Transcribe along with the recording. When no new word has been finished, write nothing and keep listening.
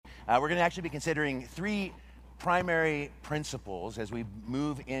We're going to actually be considering three primary principles as we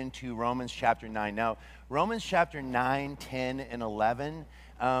move into Romans chapter 9. Now, Romans chapter 9, 10, and 11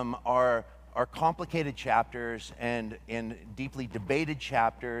 are complicated chapters and deeply debated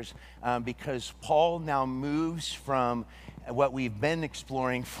chapters because Paul now moves from what we've been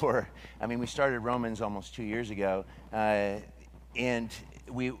exploring we started Romans almost 2 years ago, and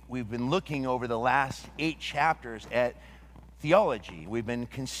we've been looking over the last 8 chapters at theology. We've been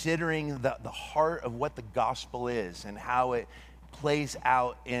considering the heart of what the gospel is and how it plays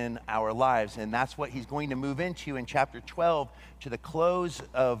out in our lives. And that's what he's going to move into in chapter 12 to the close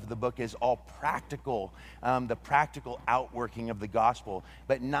of the book is all practical, the practical outworking of the gospel.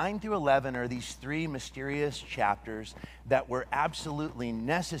 But 9 through 11 are these 3 mysterious chapters that were absolutely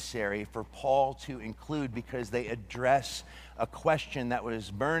necessary for Paul to include because they address a question that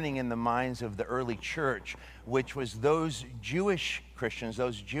was burning in the minds of the early church, which was those Jewish Christians,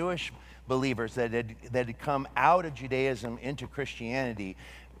 those Jewish believers that had come out of Judaism into Christianity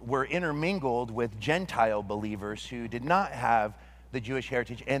were intermingled with Gentile believers who did not have the Jewish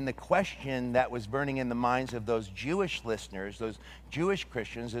heritage. And the question that was burning in the minds of those Jewish listeners, those Jewish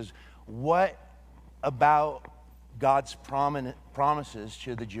Christians, is what about God's promises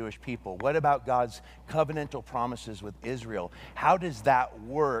to the Jewish people? What about God's covenantal promises with Israel? How does that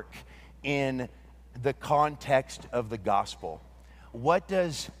work in the context of the gospel? What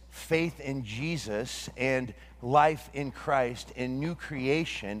does faith in Jesus and life in Christ and new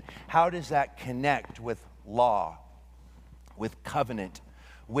creation, how does that connect with law, with covenant,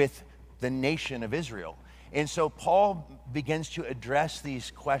 with the nation of Israel? And so Paul begins to address these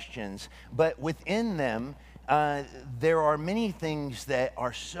questions, but within them, there are many things that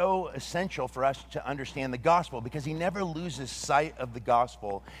are so essential for us to understand the gospel because he never loses sight of the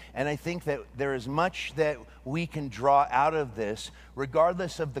gospel. And I think that there is much that we can draw out of this,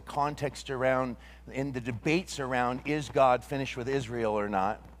 regardless of the context around and the debates around, is God finished with Israel or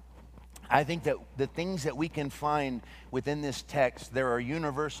not? I think that the things that we can find within this text, there are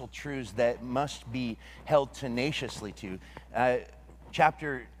universal truths that must be held tenaciously to.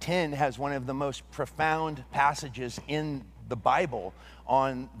 Chapter 10 has one of the most profound passages in the Bible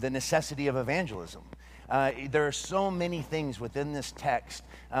on the necessity of evangelism. There are so many things within this text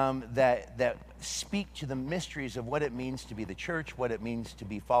that speak to the mysteries of what it means to be the church, what it means to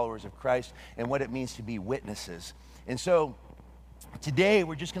be followers of Christ, and what it means to be witnesses. And so today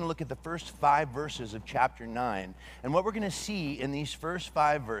we're just going to look at the first 5 verses of chapter 9. And what we're going to see in these first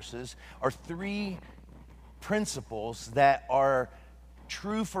 5 verses are 3 principles that are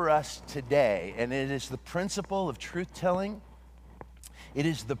true for us today, and it is the principle of truth-telling, it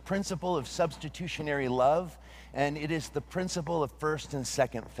is the principle of substitutionary love, and it is the principle of first and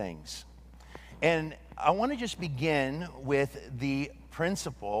second things. And I want to just begin with the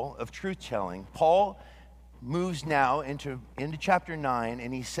principle of truth-telling. Paul moves now into chapter 9,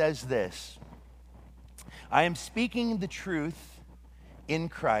 and he says this: I am speaking the truth in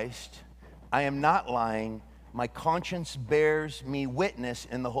Christ. I am not lying. My conscience bears me witness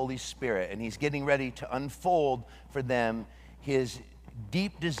in the Holy Spirit. And he's getting ready to unfold for them his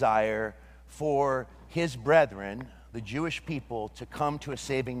deep desire for his brethren, the Jewish people, to come to a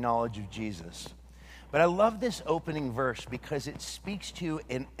saving knowledge of Jesus. But I love this opening verse because it speaks to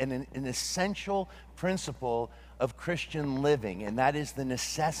an essential principle of Christian living, and that is the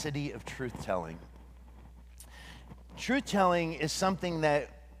necessity of truth-telling. Truth-telling is something that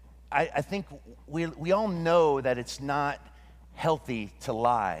I think we all know that it's not healthy to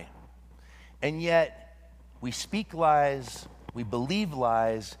lie. And yet, we speak lies, we believe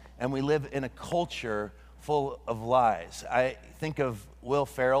lies, and we live in a culture full of lies. I think of Will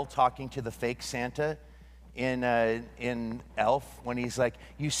Ferrell talking to the fake Santa in Elf when he's like,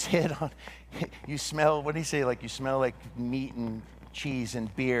 you smell, what did he say? Like, you smell like meat and cheese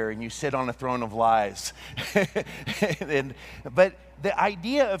and beer, and you sit on a throne of lies. But the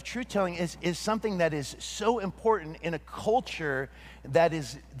idea of truth-telling is something that is so important in a culture that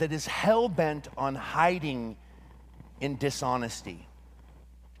is hell-bent on hiding in dishonesty.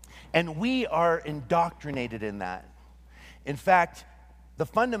 And we are indoctrinated in that. In fact, the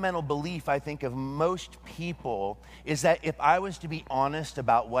fundamental belief, I think, of most people is that if I was to be honest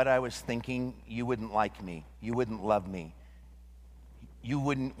about what I was thinking, you wouldn't like me, you wouldn't love me, you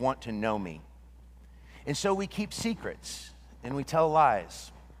wouldn't want to know me. And so we keep secrets and we tell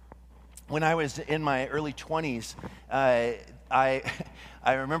lies. When I was in my early 20s, I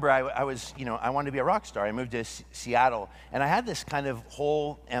remember I was, I wanted to be a rock star. I moved to Seattle, and I had this kind of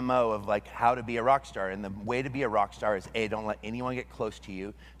whole MO of like how to be a rock star. And the way to be a rock star is, A, don't let anyone get close to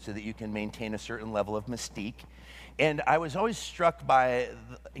you so that you can maintain a certain level of mystique. And I was always struck by,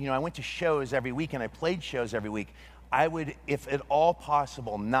 I went to shows every week and I played shows every week. I would, if at all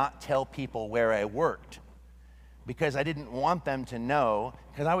possible, not tell people where I worked because I didn't want them to know,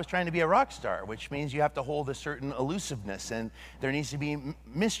 because I was trying to be a rock star, which means you have to hold a certain elusiveness and there needs to be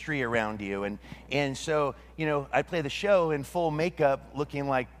mystery around you. And so, I play the show in full makeup looking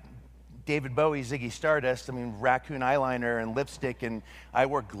like David Bowie, Ziggy Stardust. Raccoon eyeliner and lipstick, and I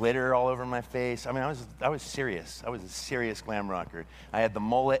wore glitter all over my face. I was serious. I was a serious glam rocker. I had the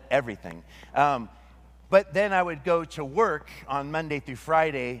mullet, everything. But then I would go to work on Monday through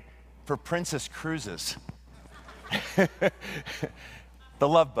Friday for Princess Cruises. The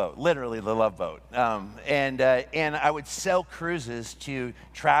Love Boat, literally the Love Boat. And I would sell cruises to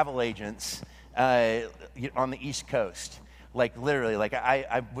travel agents on the East Coast.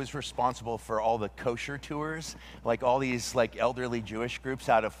 I was responsible for all the kosher tours, all these elderly Jewish groups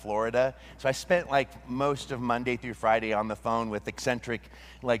out of Florida. So I spent most of Monday through Friday on the phone with eccentric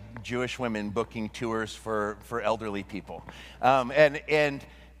Jewish women booking tours for elderly people. That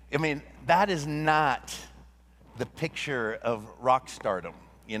is not the picture of rock stardom,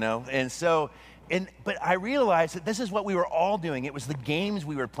 But I realized that this is what we were all doing. It was the games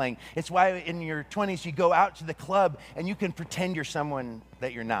we were playing. It's why in your 20s you go out to the club and you can pretend you're someone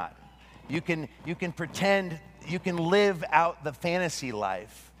that you're not. You can pretend, you can live out the fantasy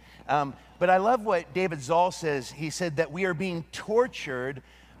life. But I love what David Zoll says. He said that we are being tortured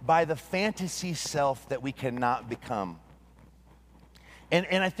by the fantasy self that we cannot become.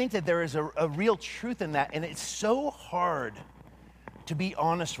 And I think that there is a real truth in that. And it's so hard to be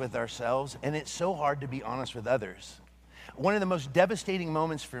honest with ourselves, and it's so hard to be honest with others. One of the most devastating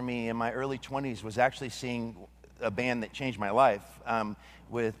moments for me in my early 20s was actually seeing a band that changed my life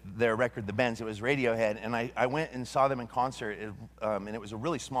with their record, The Bends. It was Radiohead, and I went and saw them in concert, and it was a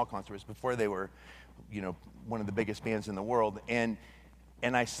really small concert. It was before they were, one of the biggest bands in the world. And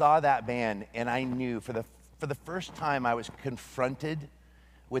I saw that band, and I knew for the first time I was confronted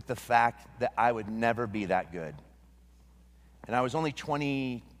with the fact that I would never be that good. And I was only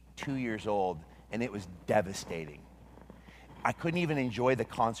 22 years old, and it was devastating. I couldn't even enjoy the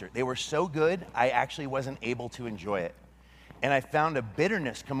concert. They were so good, I actually wasn't able to enjoy it. And I found a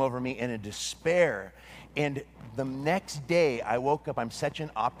bitterness come over me and a despair. And the next day, I woke up, I'm such an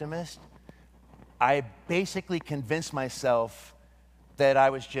optimist. I basically convinced myself that I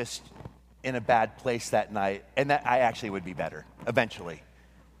was just in a bad place that night, and that I actually would be better eventually.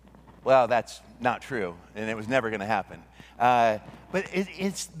 Well, that's not true, and it was never going to happen. But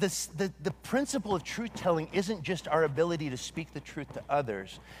it's this, the principle of truth-telling isn't just our ability to speak the truth to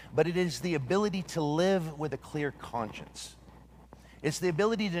others, but it is the ability to live with a clear conscience. It's the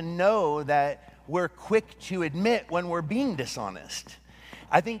ability to know that we're quick to admit when we're being dishonest.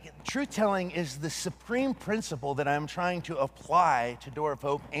 I think truth-telling is the supreme principle that I'm trying to apply to Door of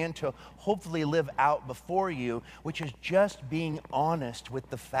Hope and to hopefully live out before you, which is just being honest with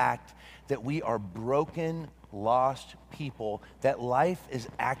the fact that we are broken, lost people, that life is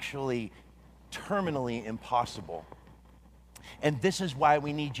actually terminally impossible. And this is why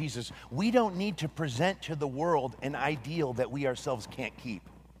we need Jesus. We don't need to present to the world an ideal that we ourselves can't keep.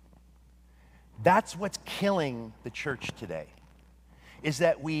 That's what's killing the church today, is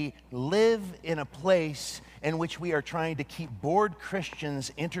that we live in a place in which we are trying to keep bored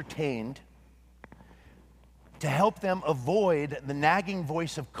Christians entertained, to help them avoid the nagging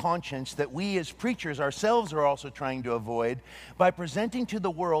voice of conscience that we as preachers ourselves are also trying to avoid by presenting to the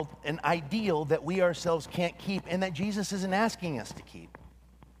world an ideal that we ourselves can't keep and that Jesus isn't asking us to keep.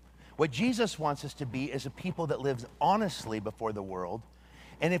 What Jesus wants us to be is a people that lives honestly before the world.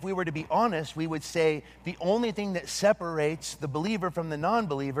 And if we were to be honest, we would say the only thing that separates the believer from the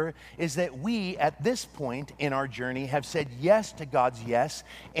non-believer is that we, at this point in our journey, have said yes to God's yes,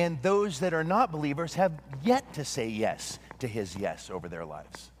 and those that are not believers have yet to say yes to his yes over their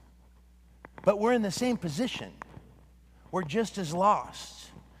lives. But we're in the same position. We're just as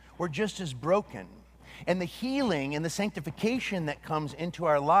lost. We're just as broken. And the healing and the sanctification that comes into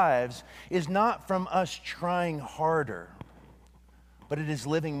our lives is not from us trying harder, but it is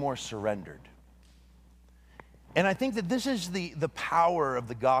living more surrendered. And I think that this is the power of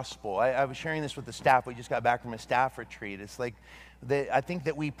the gospel. I was sharing this with the staff. We just got back from a staff retreat. It's like, I think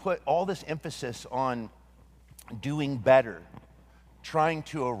that we put all this emphasis on doing better, trying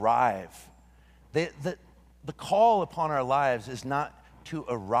to arrive. The call upon our lives is not to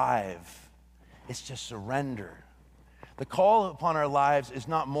arrive, it's to surrender. The call upon our lives is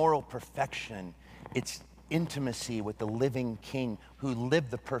not moral perfection, it's intimacy with the living King who lived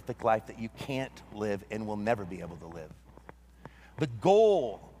the perfect life that you can't live and will never be able to live. The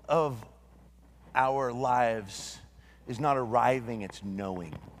goal of our lives is not arriving, it's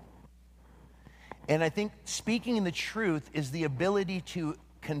knowing. And I think speaking in the truth is the ability to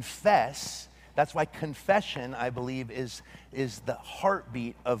confess. That's why confession, I believe, is the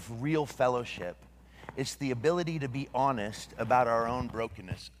heartbeat of real fellowship. It's the ability to be honest about our own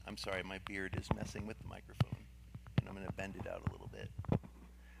brokenness. I'm sorry, my beard is messing with the microphone, and I'm going to bend it out a little bit.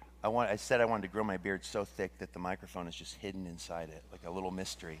 I said I wanted to grow my beard so thick that the microphone is just hidden inside it, like a little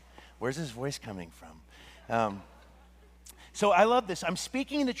mystery. Where's his voice coming from? So I love this. I'm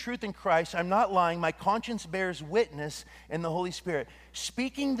speaking the truth in Christ. I'm not lying. My conscience bears witness in the Holy Spirit.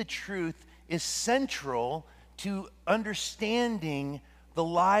 Speaking the truth is central to understanding the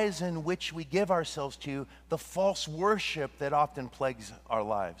lies in which we give ourselves to, the false worship that often plagues our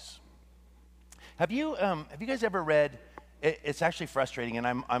lives. Have you guys ever read? It's actually frustrating,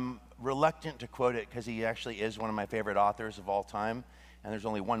 and I'm reluctant to quote it because he actually is one of my favorite authors of all time. And there's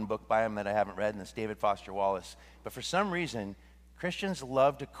only one book by him that I haven't read, and it's David Foster Wallace. But for some reason, Christians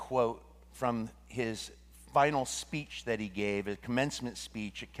love to quote from his final speech that he gave, a commencement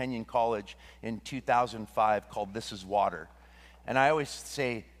speech at Kenyon College in 2005 called "This is Water." And I always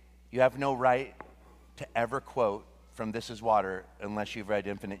say, you have no right to ever quote from "This is Water" unless you've read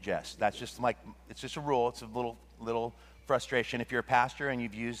Infinite Jest. That's just like, it's just a rule. It's a little frustration. If you're a pastor and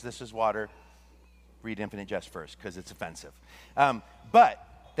you've used "This is Water," read Infinite Jest first because it's offensive. But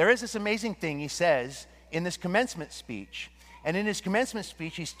there is this amazing thing he says in this commencement speech. And in his commencement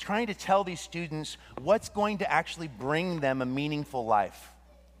speech, he's trying to tell these students what's going to actually bring them a meaningful life.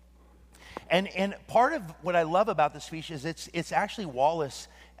 And part of what I love about the speech is it's actually Wallace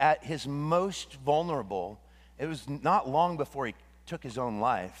at his most vulnerable. It was not long before he took his own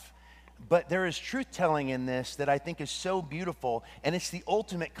life. But there is truth-telling in this that I think is so beautiful, and it's the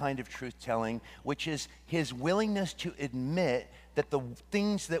ultimate kind of truth-telling, which is his willingness to admit that the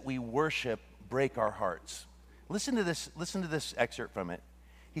things that we worship break our hearts. Listen to this excerpt from it.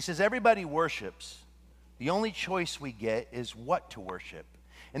 He says, "Everybody worships. The only choice we get is what to worship.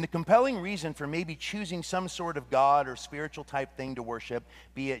 And the compelling reason for maybe choosing some sort of God or spiritual type thing to worship,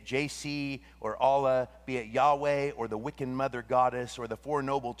 be it JC or Allah, be it Yahweh or the Wiccan Mother Goddess or the Four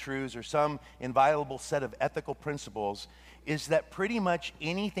Noble Truths or some inviolable set of ethical principles, is that pretty much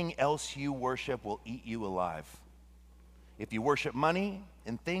anything else you worship will eat you alive. If you worship money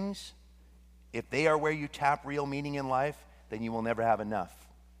and things, if they are where you tap real meaning in life, then you will never have enough,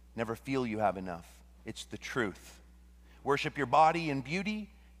 never feel you have enough. It's the truth. Worship your body and beauty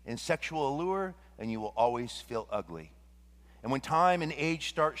and sexual allure, and you will always feel ugly. And when time and age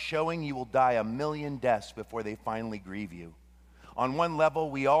start showing, you will die a million deaths before they finally grieve you. On one level,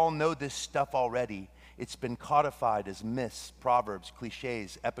 we all know this stuff already. It's been codified as myths, proverbs,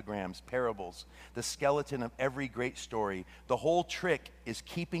 cliches, epigrams, parables, the skeleton of every great story. The whole trick is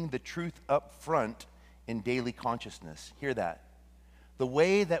keeping the truth up front in daily consciousness." Hear that. The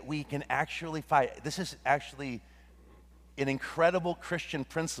way that we can actually fight, this is actually an incredible Christian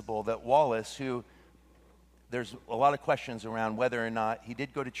principle that Wallace, who there's a lot of questions around whether or not he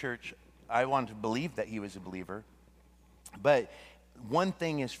did go to church. I want to believe that he was a believer. But one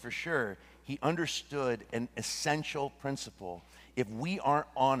thing is for sure, he understood an essential principle. If we aren't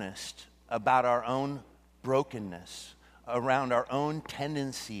honest about our own brokenness, around our own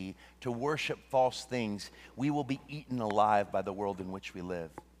tendency to worship false things, we will be eaten alive by the world in which we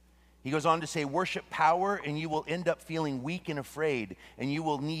live. He goes on to say, "Worship power and you will end up feeling weak and afraid, and you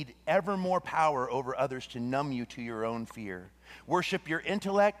will need ever more power over others to numb you to your own fear. Worship your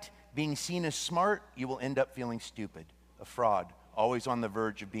intellect, being seen as smart, you will end up feeling stupid, a fraud, always on the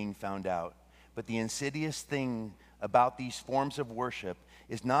verge of being found out. But the insidious thing about these forms of worship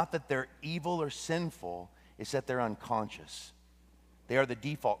is not that they're evil or sinful, it's that they're unconscious. They are the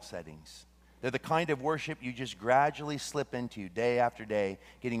default settings. They're the kind of worship you just gradually slip into day after day,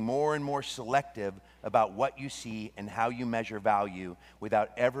 getting more and more selective about what you see and how you measure value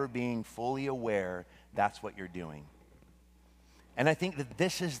without ever being fully aware that's what you're doing." And I think that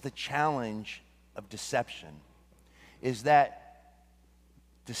this is the challenge of deception, is that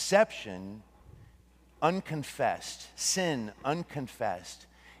deception unconfessed, sin unconfessed,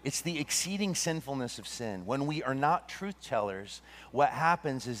 it's the exceeding sinfulness of sin. When we are not truth tellers, what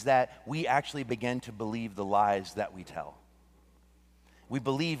happens is that we actually begin to believe the lies that we tell. We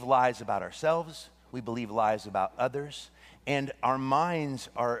believe lies about ourselves, we believe lies about others, and our minds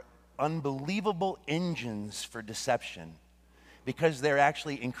are unbelievable engines for deception because they're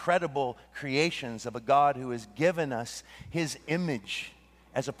actually incredible creations of a God who has given us his image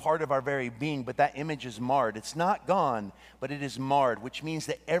as a part of our very being, but that image is marred. It's not gone, but it is marred, which means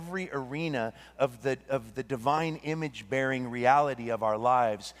that every arena of the divine image-bearing reality of our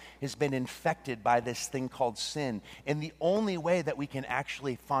lives has been infected by this thing called sin. And the only way that we can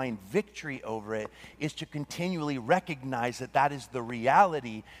actually find victory over it is to continually recognize that that is the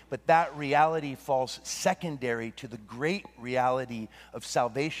reality, but that reality falls secondary to the great reality of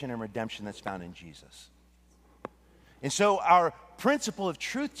salvation and redemption that's found in Jesus. And so our principle of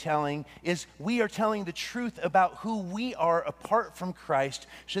truth-telling is we are telling the truth about who we are apart from Christ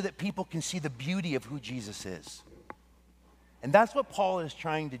so that people can see the beauty of who Jesus is. And that's what Paul is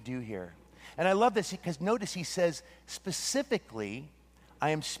trying to do here. And I love this because notice he says specifically,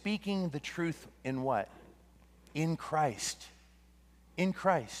 I am speaking the truth in what? In Christ. In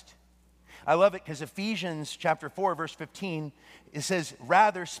Christ. I love it because Ephesians chapter 4, verse 15, it says,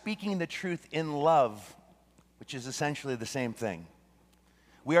 rather speaking the truth in love, which is essentially the same thing.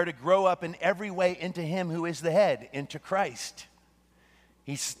 We are to grow up in every way into him who is the head, into Christ.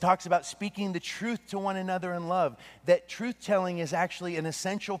 He talks about speaking the truth to one another in love. That truth-telling is actually an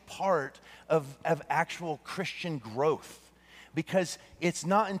essential part of actual Christian growth. Because it's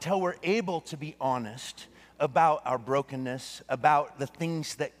not until we're able to be honest about our brokenness, about the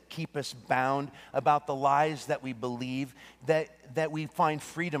things that keep us bound, about the lies that we believe, that we find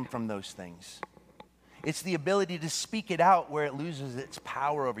freedom from those things. It's the ability to speak it out where it loses its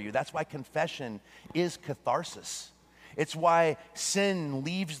power over you. That's why confession is catharsis. It's why sin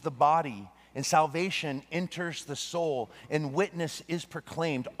leaves the body and salvation enters the soul and witness is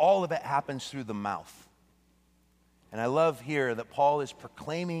proclaimed. All of it happens through the mouth. And I love here that Paul is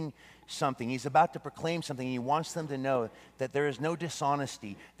proclaiming something. He's about to proclaim something. He wants them to know that there is no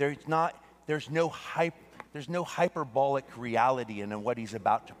dishonesty. There's no hyperbolic reality in what he's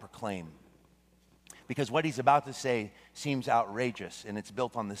about to proclaim. Because what he's about to say seems outrageous, and it's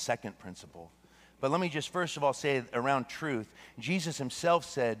built on the second principle. But let me just first of all say around truth, Jesus himself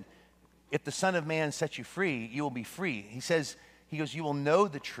said, if the Son of Man sets you free, you will be free. He goes, you will know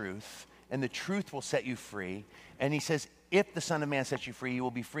the truth, and the truth will set you free. And he says, if the Son of Man sets you free, you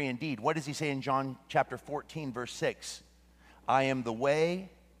will be free indeed. What does he say in John chapter 14, verse 6? I am the way,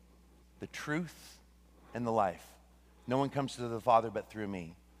 the truth, and the life. No one comes to the Father but through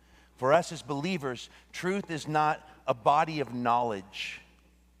me. For us as believers, truth is not a body of knowledge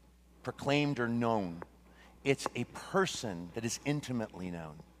proclaimed or known. It's a person that is intimately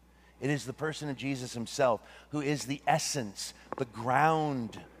known. It is the person of Jesus himself who is the essence, the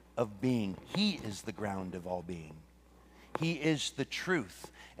ground of being. He is the ground of all being. He is the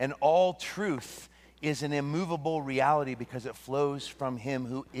truth. And all truth is an immovable reality because it flows from him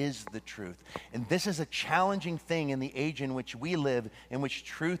who is the truth. And this is a challenging thing in the age in which we live, in which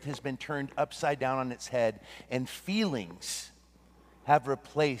truth has been turned upside down on its head, and feelings have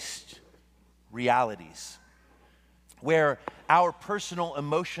replaced realities. Where our personal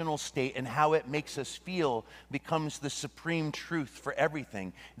emotional state and how it makes us feel becomes the supreme truth for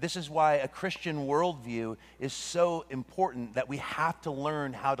everything. This is why a Christian worldview is so important, that we have to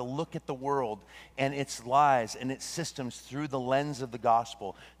learn how to look at the world and its lies and its systems through the lens of the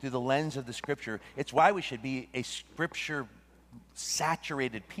gospel, through the lens of the scripture. It's why we should be a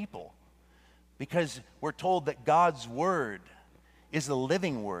scripture-saturated people, because we're told that God's word is the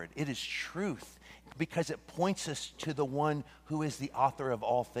living word. It is truth, because it points us to the one who is the author of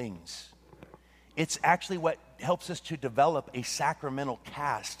all things. It's actually what helps us to develop a sacramental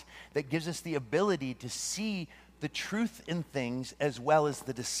cast that gives us the ability to see the truth in things as well as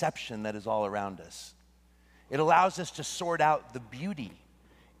the deception that is all around us. It allows us to sort out the beauty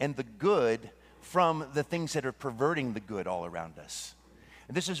and the good from the things that are perverting the good all around us.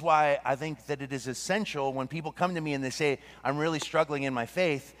 And this is why I think that it is essential when people come to me and they say, I'm really struggling in my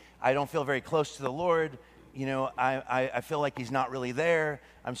faith, I don't feel very close to the Lord. You know, I feel like he's not really there.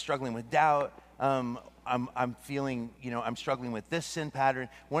 I'm struggling with doubt. I'm feeling, I'm struggling with this sin pattern.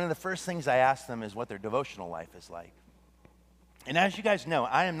 One of the first things I ask them is what their devotional life is like. And as you guys know,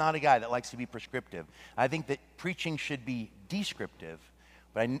 I am not a guy that likes to be prescriptive. I think that preaching should be descriptive,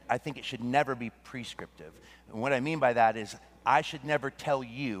 but I think it should never be prescriptive. And what I mean by that is I should never tell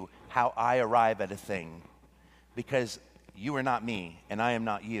you how I arrive at a thing, because you are not me, and I am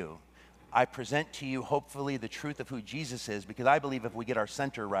not you. I present to you, hopefully, the truth of who Jesus is, because I believe if we get our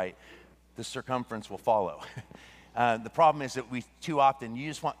center right, the circumference will follow. The problem is that we too often,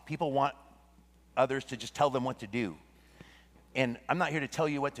 people want others to just tell them what to do. And I'm not here to tell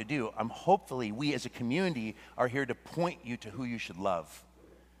you what to do. Hopefully, we as a community are here to point you to who you should love.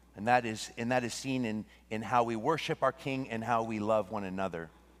 And that is seen in how we worship our King and how we love one another.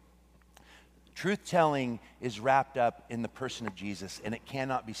 Truth-telling is wrapped up in the person of Jesus, and it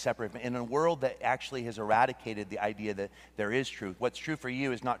cannot be separate. In a world that actually has eradicated the idea that there is truth, what's true for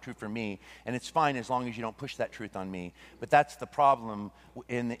you is not true for me, and it's fine as long as you don't push that truth on me. But that's the problem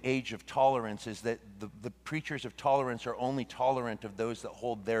in the age of tolerance, is that the preachers of tolerance are only tolerant of those that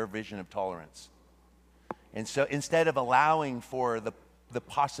hold their vision of tolerance. And so instead of allowing for the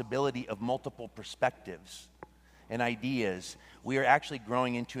possibility of multiple perspectives and ideas, we are actually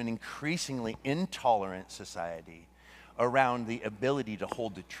growing into an increasingly intolerant society around the ability to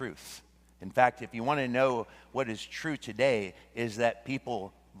hold the truth. In fact, if you want to know what is true today, is that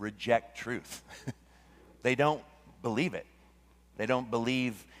people reject truth. They don't believe it. They don't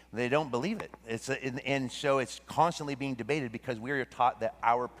believe it. And so it's constantly being debated because we are taught that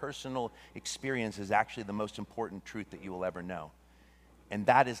our personal experience is actually the most important truth that you will ever know. And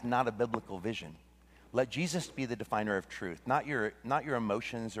that is not a biblical vision. Let Jesus be the definer of truth, not your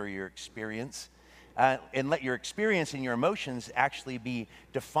emotions or your experience. And let your experience and your emotions actually be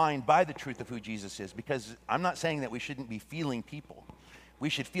defined by the truth of who Jesus is. Because I'm not saying that we shouldn't be feeling people. We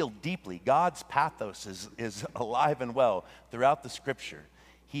should feel deeply. God's pathos is alive and well throughout the Scripture.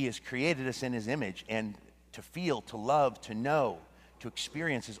 He has created us in His image, and to feel, to love, to know, to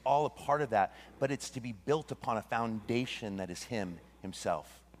experience is all a part of that. But it's to be built upon a foundation that is Him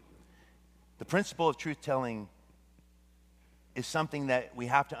Himself. The principle of truth-telling is something that we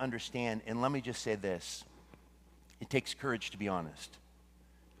have to understand, and let me just say this. It takes courage to be honest.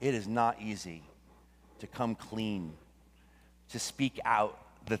 It is not easy to come clean, to speak out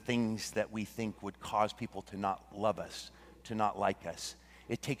the things that we think would cause people to not love us, to not like us.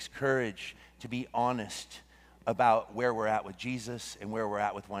 It takes courage to be honest about where we're at with Jesus and where we're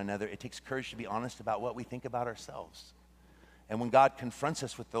at with one another. It takes courage to be honest about what we think about ourselves. And when God confronts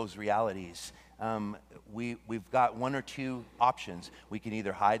us with those realities, we've got one or two options. We can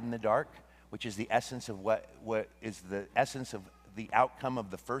either hide in the dark, which is the essence of what is the essence of the outcome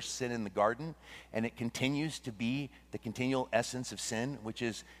of the first sin in the garden, and it continues to be the continual essence of sin, which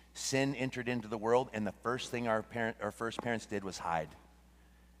is sin entered into the world, and the first thing our first parents did was hide.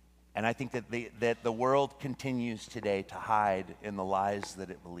 And I think that the world continues today to hide in the lies that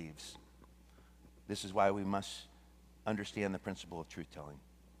it believes. This is why we must understand the principle of truth-telling.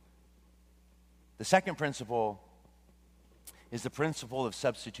 The second principle is the principle of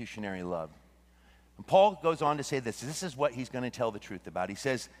substitutionary love. And Paul goes on to say this. This is what he's going to tell the truth about. He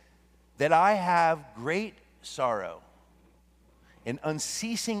says, that I have great sorrow and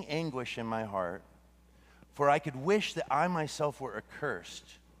unceasing anguish in my heart, for I could wish that I myself were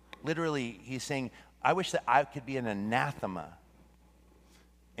accursed. Literally, he's saying, I wish that I could be an anathema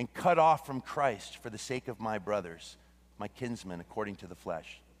and cut off from Christ for the sake of my brothers, my kinsmen according to the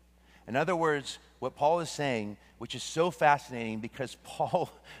flesh. In other words, what Paul is saying, which is so fascinating because Paul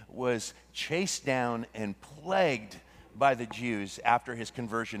was chased down and plagued by the Jews after his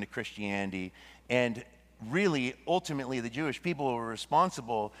conversion to Christianity, and really, ultimately, the Jewish people were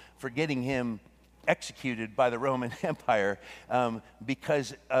responsible for getting him executed by the Roman Empire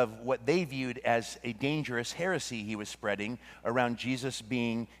because of what they viewed as a dangerous heresy he was spreading around Jesus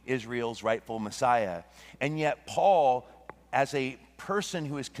being Israel's rightful Messiah. And yet Paul, as a person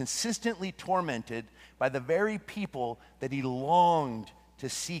who is consistently tormented by the very people that he longed to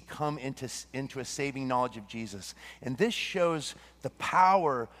see come into a saving knowledge of Jesus. And this shows the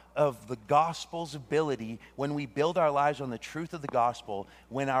power of the gospel's ability when we build our lives on the truth of the gospel,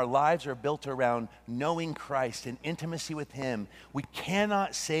 when our lives are built around knowing Christ and intimacy with Him. We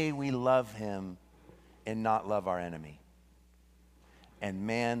cannot say we love Him and not love our enemy. And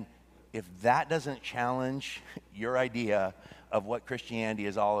man, if that doesn't challenge your idea of what Christianity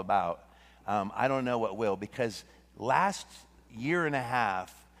is all about, I don't know what will, because last year and a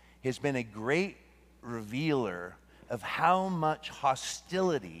half has been a great revealer of how much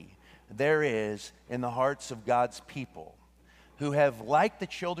hostility there is in the hearts of God's people who have, like the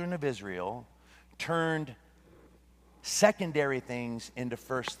children of Israel, turned secondary things into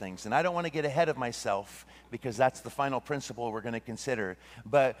first things. And I don't want to get ahead of myself because that's the final principle we're going to consider.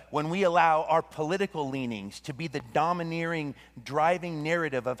 But when we allow our political leanings to be the domineering, driving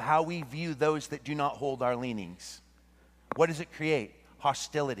narrative of how we view those that do not hold our leanings, what does it create?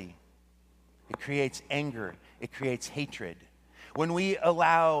 Hostility. It creates anger. It creates hatred. When we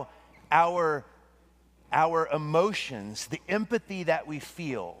allow our emotions, the empathy that we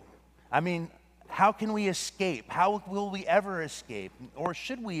feel, I mean, how can we escape? How will we ever escape? Or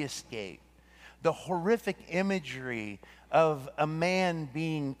should we escape the horrific imagery of a man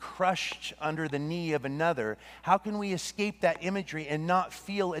being crushed under the knee of another? How can we escape that imagery and not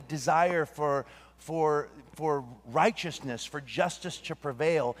feel a desire for for righteousness, for justice to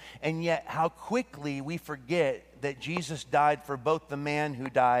prevail, and yet how quickly we forget that Jesus died for both the man who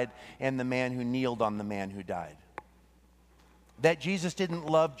died and the man who kneeled on the man who died. That Jesus didn't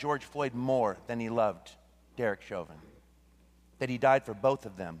love George Floyd more than he loved Derek Chauvin. That he died for both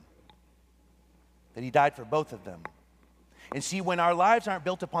of them. That he died for both of them. And see, when our lives aren't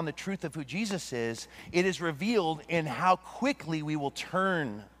built upon the truth of who Jesus is, it is revealed in how quickly we will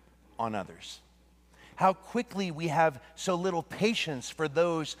turn on others. How quickly we have so little patience for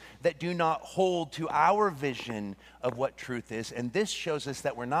those that do not hold to our vision of what truth is. And this shows us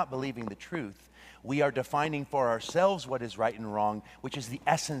that we're not believing the truth. We are defining for ourselves what is right and wrong, which is the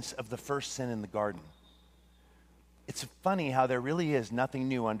essence of the first sin in the garden. It's funny how there really is nothing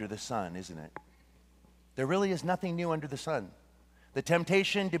new under the sun, isn't it? There really is nothing new under the sun. The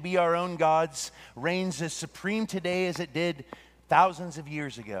temptation to be our own gods reigns as supreme today as it did thousands of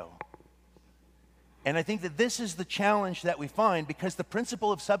years ago. And I think that this is the challenge that we find, because the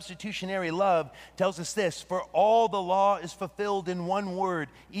principle of substitutionary love tells us this: for all the law is fulfilled in one word,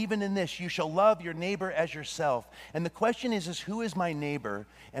 even in this, you shall love your neighbor as yourself. And the question is who is my neighbor?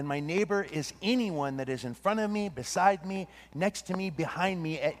 And my neighbor is anyone that is in front of me, beside me, next to me, behind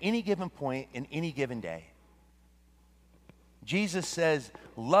me, at any given point in any given day. Jesus says,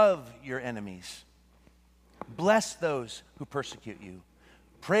 love your enemies. Bless those who persecute you.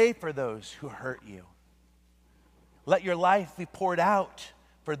 Pray for those who hurt you. Let your life be poured out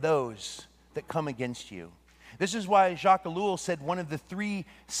for those that come against you. This is why Jacques Ellul said one of the three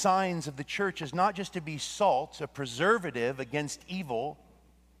signs of the church is not just to be salt, a preservative against evil,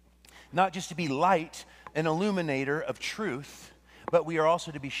 not just to be light, an illuminator of truth, but we are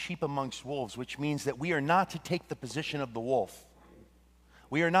also to be sheep amongst wolves, which means that we are not to take the position of the wolf.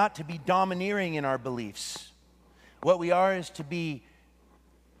 We are not to be domineering in our beliefs. What we are is to be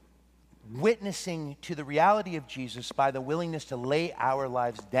witnessing to the reality of Jesus by the willingness to lay our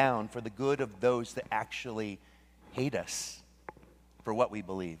lives down for the good of those that actually hate us for what we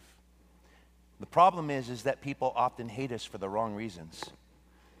believe. The problem is that people often hate us for the wrong reasons,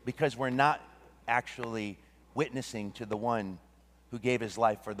 because we're not actually witnessing to the one who gave his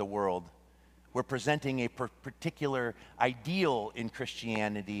life for the world. We're presenting a particular ideal in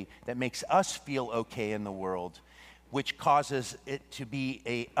Christianity that makes us feel okay in the world, which causes it to be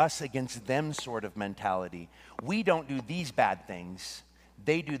a us against them sort of mentality. We don't do these bad things.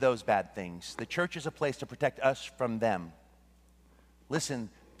 They do those bad things. The church is a place to protect us from them. Listen,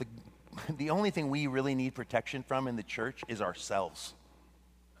 the only thing we really need protection from in the church is ourselves.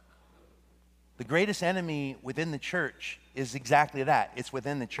 The greatest enemy within the church is exactly that. It's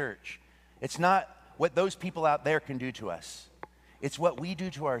within the church. It's not what those people out there can do to us. It's what we do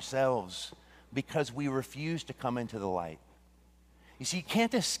to ourselves because we refuse to come into the light. You see, you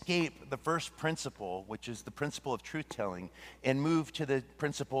can't escape the first principle, which is the principle of truth-telling, and move to the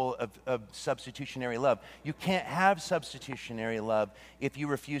principle of substitutionary love. You can't have substitutionary love if you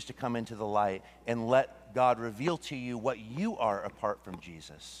refuse to come into the light and let God reveal to you what you are apart from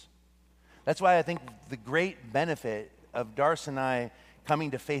Jesus. That's why I think the great benefit of Darce and I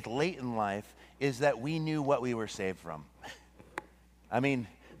coming to faith late in life is that we knew what we were saved from. I mean,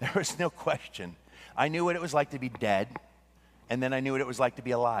 there was no question. I knew what it was like to be dead, and then I knew what it was like to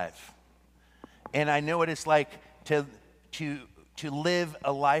be alive. And I knew what it's like to live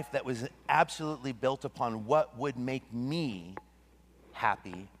a life that was absolutely built upon what would make me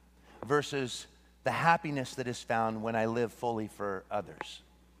happy versus the happiness that is found when I live fully for others.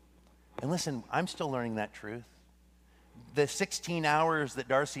 And listen, I'm still learning that truth. The 16 hours that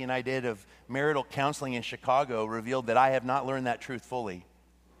Darcy and I did of marital counseling in Chicago revealed that I have not learned that truth fully.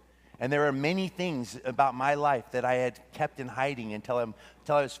 And there are many things about my life that I had kept in hiding until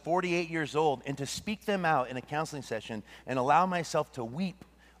I was 48 years old. And to speak them out in a counseling session and allow myself to weep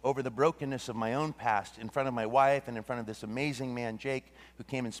over the brokenness of my own past in front of my wife and in front of this amazing man, Jake, who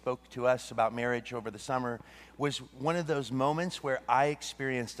came and spoke to us about marriage over the summer, was one of those moments where I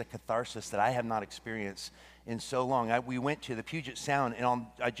experienced a catharsis that I have not experienced in so long. We went to the Puget Sound, and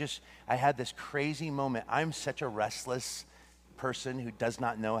I had this crazy moment. I'm such a restless person who does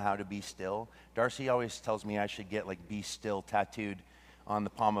not know how to be still. Darcy always tells me I should get like "be still" tattooed on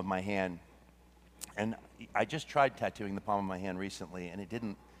the palm of my hand. And I just tried tattooing the palm of my hand recently, and it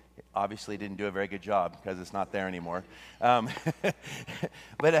obviously didn't do a very good job because it's not there anymore.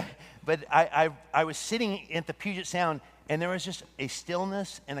 But I was sitting at the Puget Sound, and there was just a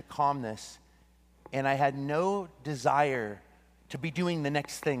stillness and a calmness, and I had no desire to be doing the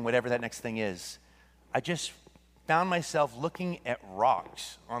next thing, whatever that next thing is. I just found myself looking at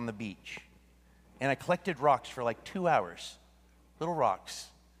rocks on the beach, and I collected rocks for like 2 hours, little rocks.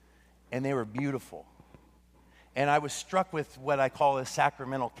 and they were beautiful. And I was struck with what I call a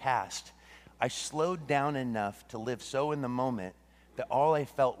sacramental cast. I slowed down enough to live so in the moment that all I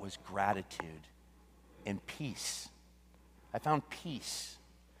felt was gratitude and peace. I found peace.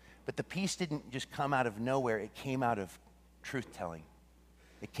 But the peace didn't just come out of nowhere. It came out of truth-telling.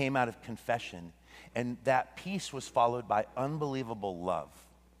 It came out of confession. And that peace was followed by unbelievable love.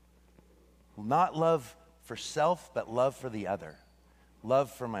 Not love for self, but love for the other.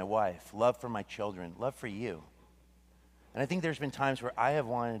 Love for my wife, love for my children, love for you. And I think there's been times where I have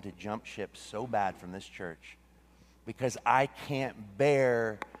wanted to jump ship so bad from this church because I can't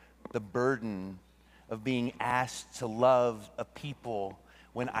bear the burden of being asked to love a people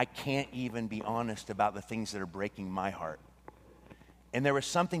when I can't even be honest about the things that are breaking my heart. And there was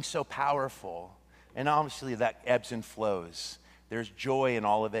something so powerful, and obviously that ebbs and flows. There's joy in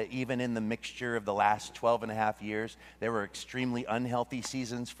all of it, even in the mixture of the last 12 and a half years. There were extremely unhealthy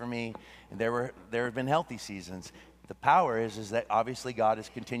seasons for me, and there have been healthy seasons. The power is that obviously God has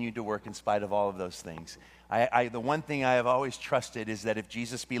continued to work in spite of all of those things. The one thing I have always trusted is that if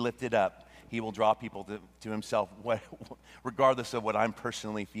Jesus be lifted up, he will draw people to himself, regardless of what I'm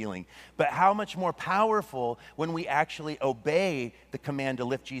personally feeling. But how much more powerful when we actually obey the command to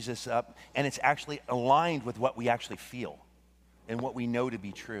lift Jesus up, and it's actually aligned with what we actually feel and what we know to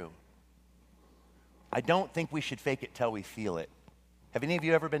be true. I don't think we should fake it till we feel it. Have any of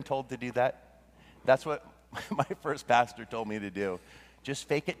you ever been told to do that? That's what my first pastor told me to do. Just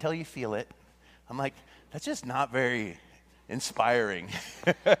fake it till you feel it. I'm like, that's just not very inspiring.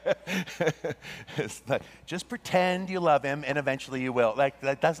 It's like, just pretend you love him and eventually you will.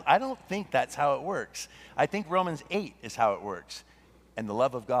 I don't think that's how it works. I think Romans 8 is how it works. And the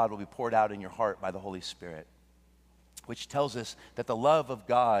love of God will be poured out in your heart by the Holy Spirit, which tells us that the love of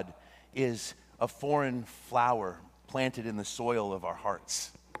God is a foreign flower planted in the soil of our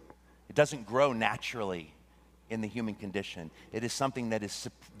hearts. It doesn't grow naturally in the human condition. It is something that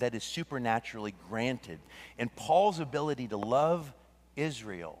is supernaturally granted. And Paul's ability to love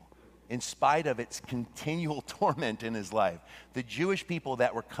Israel in spite of its continual torment in his life, the Jewish people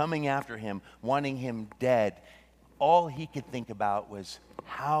that were coming after him, wanting him dead, all he could think about was,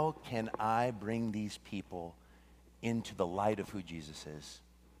 how can I bring these people into the light of who Jesus is?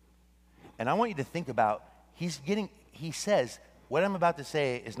 And I want you to think about, he says, what I'm about to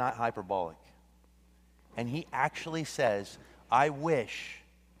say is not hyperbolic. And he actually says, I wish,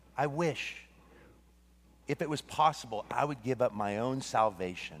 if it was possible, I would give up my own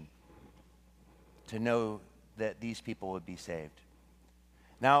salvation to know that these people would be saved.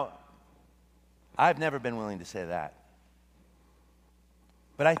 Now, I've never been willing to say that.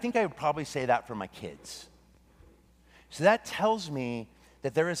 But I think I would probably say that for my kids. So that tells me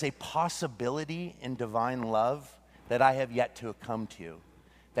that there is a possibility in divine love that I have yet to come to,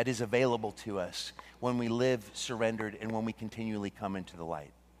 that is available to us when we live surrendered and when we continually come into the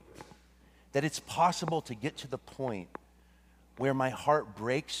light. That it's possible to get to the point where my heart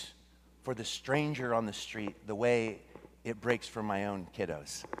breaks for the stranger on the street the way it breaks for my own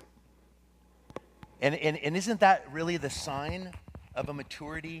kiddos. And isn't that really the sign of a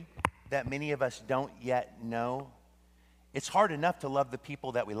maturity that many of us don't yet know? It's hard enough to love the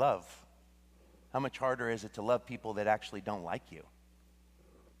people that we love. How much harder is it to love people that actually don't like you,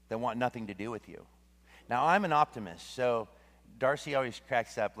 that want nothing to do with you? Now, I'm an optimist, so Darcy always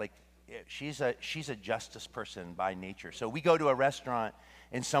cracks up. Like, she's a justice person by nature. So we go to a restaurant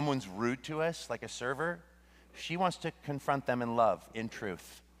and someone's rude to us, like a server. She wants to confront them in love, in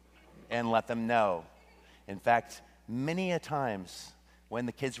truth, and let them know. In fact, many a times when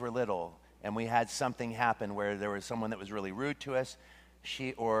the kids were little and we had something happen where there was someone that was really rude to us,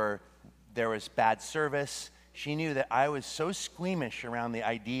 or there was bad service, she knew that I was so squeamish around the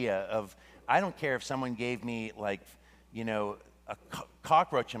idea of, I don't care if someone gave me a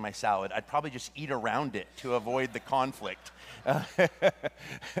cockroach in my salad, I'd probably just eat around it to avoid the conflict.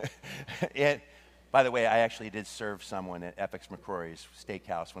 By the way, I actually did serve someone at Epix McCrory's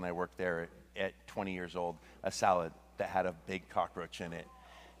Steakhouse when I worked there at 20 years old, a salad that had a big cockroach in it.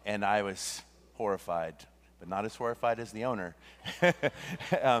 And I was horrified, but not as horrified as the owner.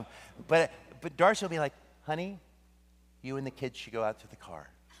 But Darcy will be like, honey, you and the kids should go out to the car.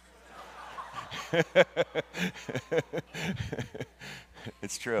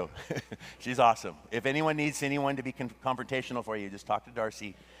 It's true. She's awesome. If anyone needs anyone to be confrontational for you, just talk to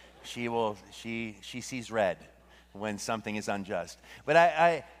Darcy. She sees red when something is unjust.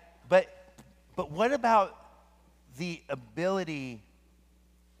 But what about the ability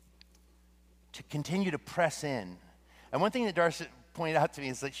to continue to press in? And one thing that Darcy pointed out to me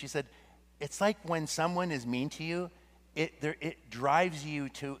is that she said, it's like when someone is mean to you it drives you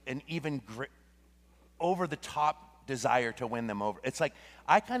to an even over-the-top desire to win them over. It's like,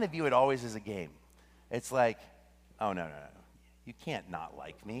 I kind of view it always as a game. It's like, oh, no. You can't not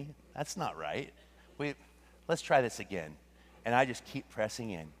like me. That's not right. Let's try this again. And I just keep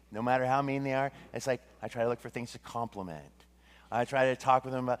pressing in. No matter how mean they are, it's like I try to look for things to compliment. I try to talk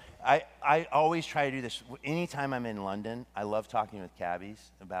with them about, I always try to do this. Anytime I'm in London, I love talking with cabbies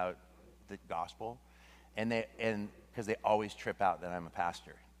about the gospel. And because they always trip out that I'm a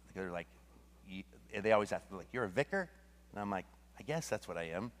pastor. They're like, they always ask, like, you're a vicar? And I'm like, I guess that's what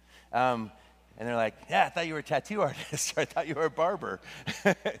I am. And they're like, yeah, I thought you were a tattoo artist. Or I thought you were a barber.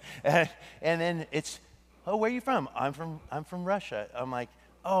 and then it's, oh, where are you from? I'm from Russia. I'm like,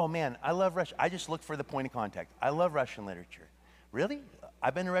 oh man, I love Russia. I just look for the point of contact. I love Russian literature. Really?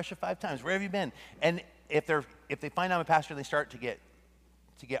 I've been to Russia 5 times. Where have you been? And if they find I'm a pastor, they start to get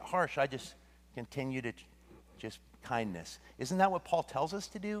harsh. I just continue to just kindness. Isn't that what Paul tells us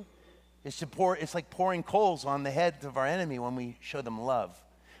to do? It's like pouring coals on the heads of our enemy when we show them love.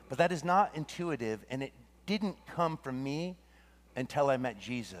 But that is not intuitive, and it didn't come from me until I met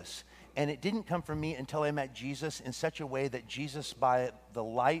Jesus. And it didn't come from me until I met Jesus in such a way that Jesus, by the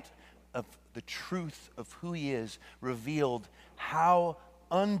light of the truth of who he is, revealed how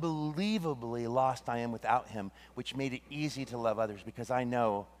unbelievably lost I am without him, which made it easy to love others because I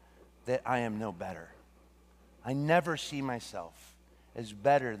know that I am no better. I never see myself as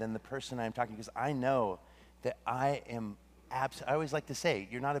better than the person I'm talking to because I know that I am I always like to say,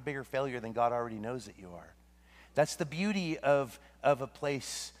 you're not a bigger failure than God already knows that you are. That's the beauty of a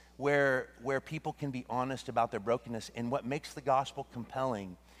place where people can be honest about their brokenness. And what makes the gospel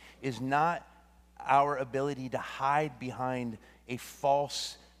compelling is not our ability to hide behind a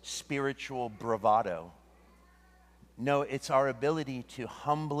false spiritual bravado. No, it's our ability to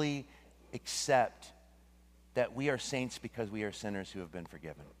humbly accept that we are saints because we are sinners who have been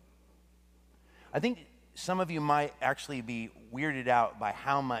forgiven. I think some of you might actually be weirded out by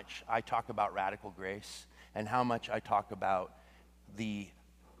how much I talk about radical grace and how much I talk about the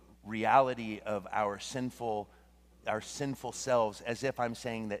reality of our sinful selves, as if I'm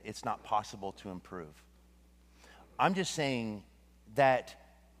saying that it's not possible to improve. I'm just saying that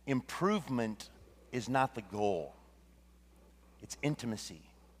improvement is not the goal. It's intimacy,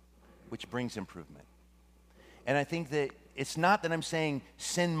 which brings improvement. And I think that it's not that I'm saying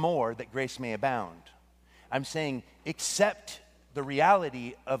sin more that grace may abound. I'm saying accept the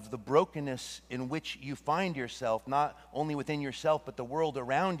reality of the brokenness in which you find yourself, not only within yourself, but the world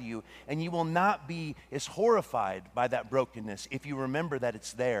around you, and you will not be as horrified by that brokenness if you remember that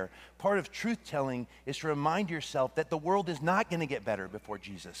it's there. Part of truth-telling is to remind yourself that the world is not going to get better before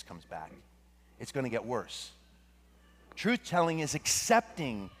Jesus comes back. It's going to get worse. Truth-telling is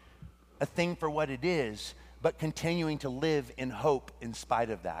accepting a thing for what it is, but continuing to live in hope in spite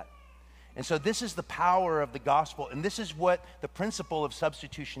of that. And so this is the power of the gospel, and this is what the principle of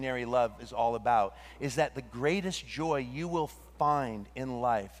substitutionary love is all about, is that the greatest joy you will find in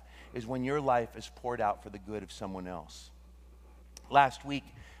life is when your life is poured out for the good of someone else. Last week,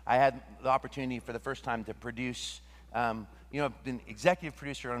 I had the opportunity for the first time to produce, I've been executive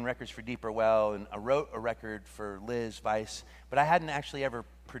producer on records for Deeper Well, and I wrote a record for Liz Weiss, but I hadn't actually ever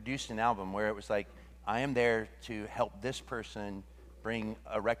produced an album where it was like, I am there to help this person bring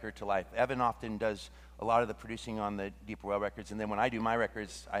a record to life. Evan often does a lot of the producing on the Deeper Well records, and then when I do my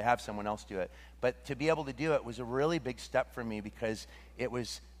records, I have someone else do it. But to be able to do it was a really big step for me because it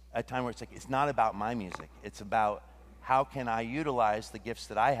was a time where it's like, it's not about my music. It's about how can I utilize the gifts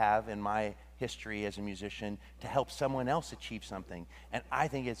that I have in my history as a musician to help someone else achieve something. And I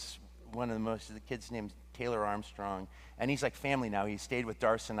think it's one of the most, the kid's name's Taylor Armstrong, and he's like family now. He stayed with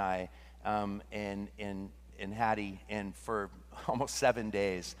Darce and I in Hattie, and for almost 7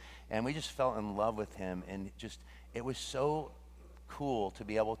 days, and we just fell in love with him, and it was so cool to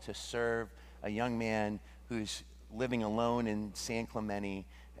be able to serve a young man who's living alone in San Clemente,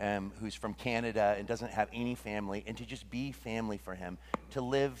 who's from Canada and doesn't have any family, and to just be family for him, to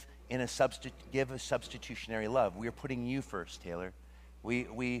live in give a substitutionary love. We are putting you first, Taylor. We're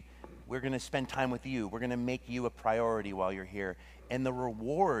going to spend time with you. We're going to make you a priority while you're here. And the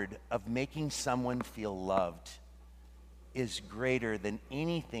reward of making someone feel loved is greater than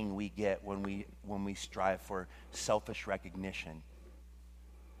anything we get when we strive for selfish recognition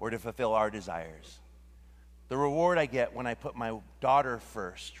or to fulfill our desires. The reward I get when I put my daughter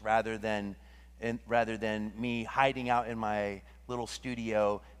first rather than me hiding out in my little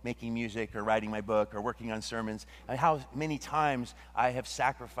studio making music or writing my book or working on sermons, and how many times I have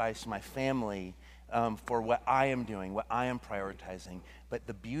sacrificed my family for what I am doing, what I am prioritizing. But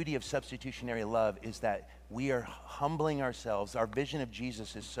the beauty of substitutionary love is that we are humbling ourselves. Our vision of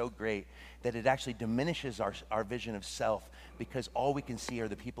Jesus is so great that it actually diminishes our vision of self, because all we can see are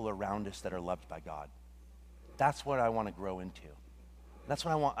the people around us that are loved by God. That's what I want to grow into. That's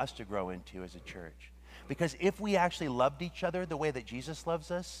what I want us to grow into as a church. Because if we actually loved each other the way that Jesus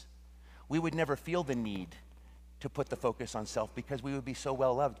loves us, we would never feel the need to put the focus on self, because we would be so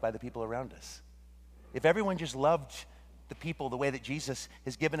well loved by the people around us. If everyone just loved the people the way that Jesus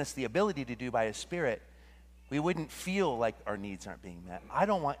has given us the ability to do by his Spirit, we wouldn't feel like our needs aren't being met. I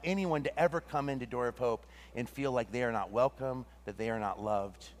don't want anyone to ever come into Door of Hope and feel like they are not welcome, that they are not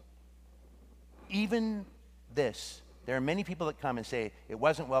loved. Even this, there are many people that come and say, it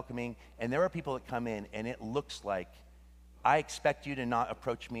wasn't welcoming, and there are people that come in and it looks like, I expect you to not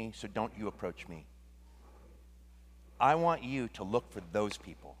approach me, so don't you approach me. I want you to look for those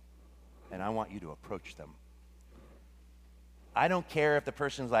people, and I want you to approach them. I don't care if the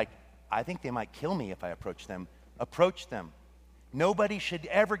person's like, I think they might kill me if I approach them. Approach them. Nobody should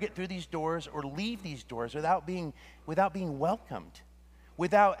ever get through these doors or leave these doors without being welcomed,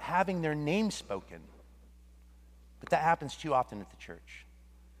 without having their name spoken. But that happens too often at the church.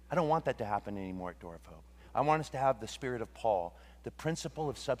 I don't want that to happen anymore at Door of Hope. I want us to have the spirit of Paul, the principle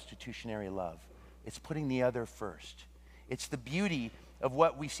of substitutionary love. It's putting the other first. It's the beauty of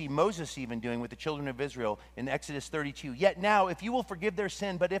what we see Moses even doing with the children of Israel in Exodus 32. Yet now, if you will forgive their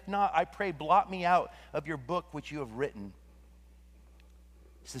sin, but if not, I pray, blot me out of your book which you have written.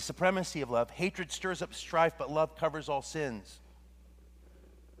 It's the supremacy of love. Hatred stirs up strife, but love covers all sins.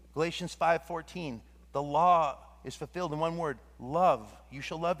 Galatians 5:14, the law is fulfilled in one word, love. You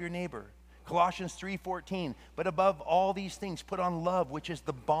shall love your neighbor. Colossians 3:14, but above all these things, put on love, which is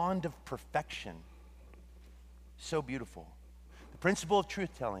the bond of perfection. So beautiful. The principle of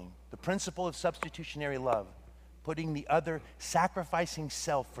truth-telling, the principle of substitutionary love, putting the other, sacrificing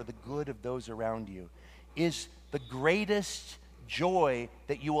self for the good of those around you, is the greatest joy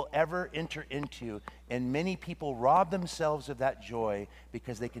that you will ever enter into. And many people rob themselves of that joy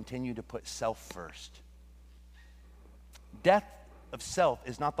because they continue to put self first. Death of self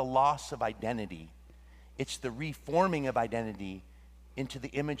is not the loss of identity. It's the reforming of identity into the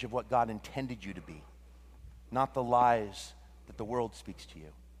image of what God intended you to be, not the lies that the world speaks to you.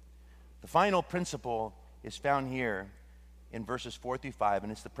 The final principle is found here in verses 4-5,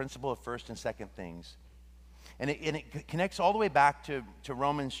 and it's the principle of first and second things. And it connects all the way back to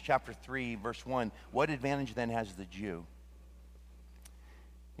Romans chapter 3, verse 1. What advantage then has the Jew?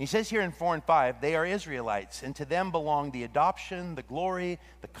 He says here in 4 and 5, they are Israelites, and to them belong the adoption, the glory,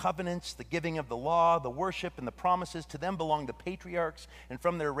 the covenants, the giving of the law, the worship, and the promises. To them belong the patriarchs, and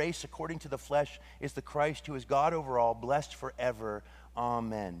from their race, according to the flesh, is the Christ, who is God over all, blessed forever.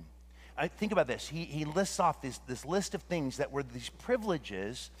 Amen. Think about this. He lists off this list of things that were these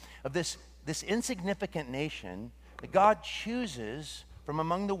privileges of this insignificant nation that God chooses from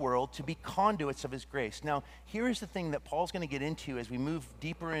among the world to be conduits of his grace. Now, here is the thing that Paul's going to get into as we move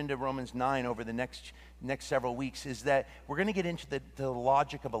deeper into Romans 9 over the next several weeks, is that we're going to get into the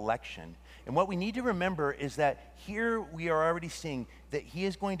logic of election. And what we need to remember is that here we are already seeing that he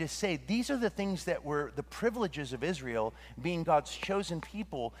is going to say, these are the things that were the privileges of Israel, being God's chosen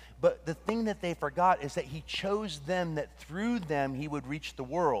people, but the thing that they forgot is that he chose them, that through them he would reach the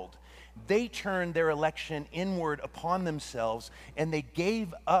world. They turned their election inward upon themselves, and they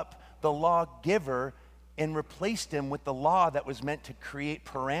gave up the lawgiver and replaced him with the law that was meant to create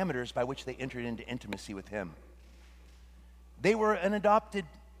parameters by which they entered into intimacy with him. They were an adopted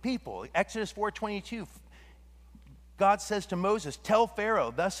people. Exodus 4:22, God says to Moses, tell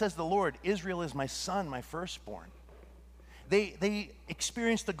Pharaoh, thus says the Lord, Israel is my son, my firstborn. They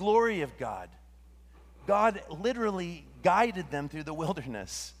experienced the glory of God. God literally guided them through the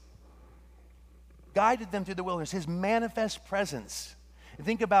wilderness. Guided them through the wilderness, his manifest presence.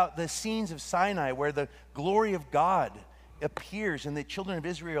 Think about the scenes of Sinai where the glory of God appears and the children of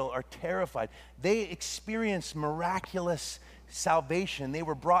Israel are terrified. They experienced miraculous salvation. They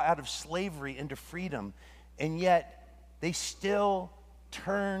were brought out of slavery into freedom, and yet they still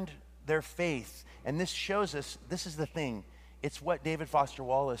turned their faith. And this shows us, this is the thing, it's what David Foster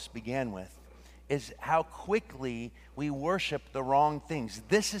Wallace began with, is how quickly we worship the wrong things.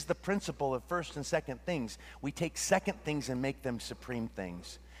 This is the principle of first and second things. We take second things and make them supreme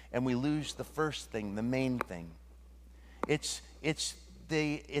things, and we lose the first thing, the main thing. It's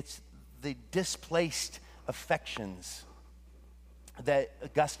the displaced affections that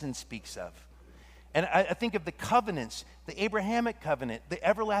Augustine speaks of. And I think of the covenants, the Abrahamic covenant, the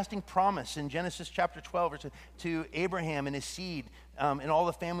everlasting promise in Genesis chapter 12 to Abraham and his seed and all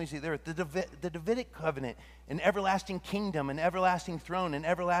the families of the earth, the Davidic covenant, an everlasting kingdom, an everlasting throne, an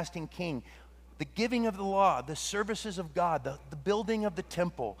everlasting king, the giving of the law, the services of God, the building of the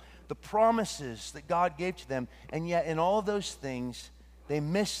temple, the promises that God gave to them. And yet in all of those things, they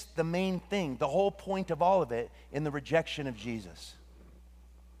miss the main thing, the whole point of all of it, in the rejection of Jesus.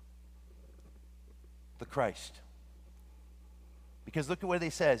 The Christ. Because look at what he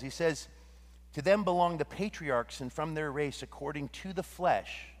says. He says, to them belong the patriarchs, and from their race, according to the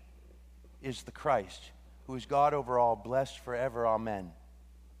flesh, is the Christ, who is God over all, blessed forever. Amen.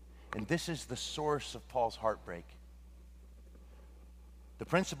 And this is the source of Paul's heartbreak. The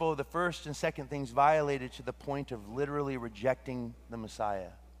principle of the first and second things violated to the point of literally rejecting the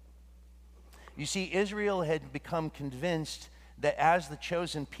Messiah. You see, Israel had become convinced that as the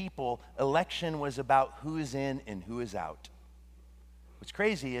chosen people, election was about who is in and who is out. What's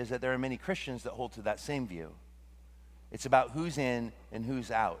crazy is that there are many Christians that hold to that same view. It's about who's in and who's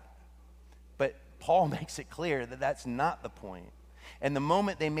out. But Paul makes it clear that that's not the point. And the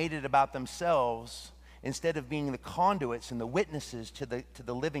moment they made it about themselves, instead of being the conduits and the witnesses to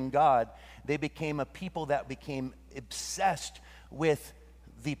the living God, they became a people that became obsessed with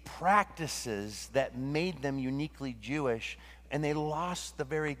the practices that made them uniquely Jewish, and they lost the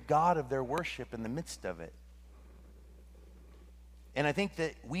very God of their worship in the midst of it. And I think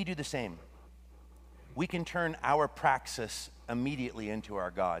that we do the same. We can turn our praxis immediately into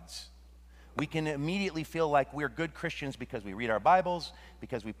our gods. We can immediately feel like we're good Christians because we read our Bibles,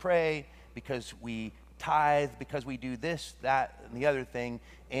 because we pray, because we tithe, because we do this, that, and the other thing.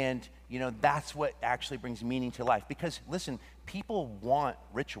 And, that's what actually brings meaning to life. Because, listen, people want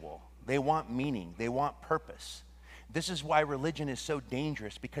ritual. They want meaning. They want purpose. This is why religion is so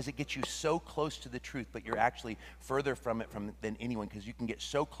dangerous, because it gets you so close to the truth, but you're actually further from it than anyone, because you can get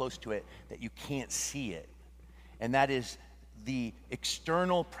so close to it that you can't see it. And that is the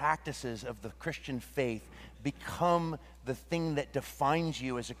external practices of the Christian faith become the thing that defines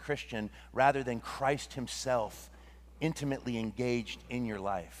you as a Christian rather than Christ himself intimately engaged in your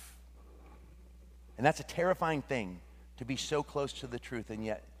life. And that's a terrifying thing, to be so close to the truth and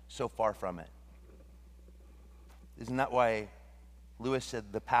yet so far from it. Isn't that why Lewis said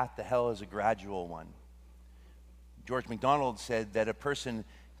the path to hell is a gradual one? George MacDonald said that a person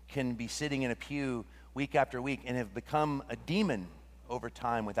can be sitting in a pew week after week and have become a demon over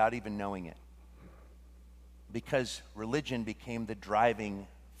time without even knowing it, because religion became the driving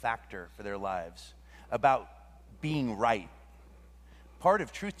factor for their lives, about being right. Part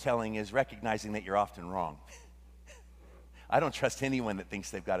of truth-telling is recognizing that you're often wrong. I don't trust anyone that thinks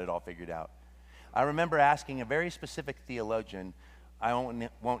they've got it all figured out. I remember asking a very specific theologian, I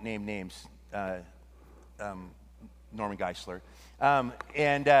won't name names, Norman Geisler,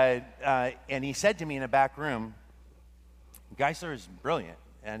 and he said to me in a back room, Geisler is brilliant,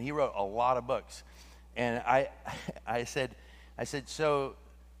 and he wrote a lot of books. And I said, so,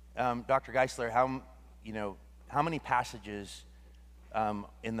 Dr. Geisler, how many passages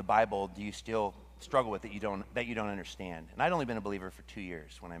in the Bible do you still struggle with that you don't understand? And I'd only been a believer for 2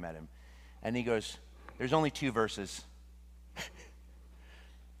 years when I met him. And he goes, there's only 2 verses.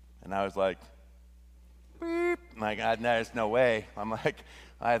 And I was like, beep. My God, there's no way. I'm like,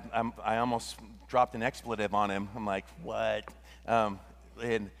 I almost dropped an expletive on him. I'm like, what?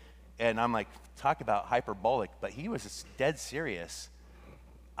 And I'm like, talk about hyperbolic, but he was just dead serious.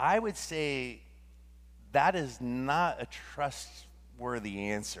 I would say that is not a trustworthy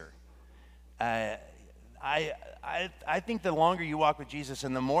answer. I think the longer you walk with Jesus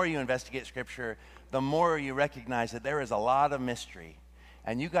and the more you investigate Scripture, the more you recognize that there is a lot of mystery.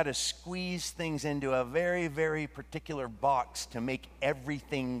 And you got to squeeze things into a very, very particular box to make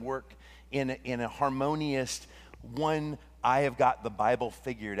everything work in a harmonious one. I have got the Bible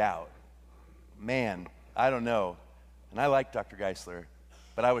figured out. Man, I don't know. And I like Dr. Geisler,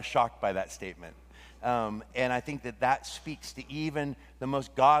 but I was shocked by that statement. And I think that speaks to even the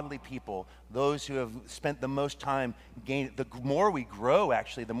most godly people, those who have spent the most time gaining. The more we grow,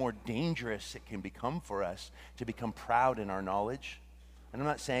 actually, the more dangerous it can become for us to become proud in our knowledge. And I'm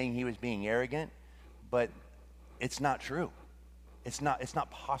not saying he was being arrogant, but it's not true. It's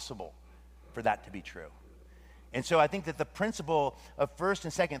not possible for that to be true. And so I think that the principle of first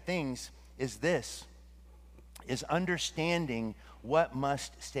and second things is this, is understanding what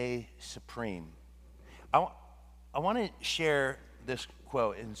must stay supreme. I want to share this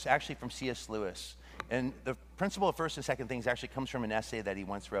quote. It's actually from C.S. Lewis. And the principle of first and second things actually comes from an essay that he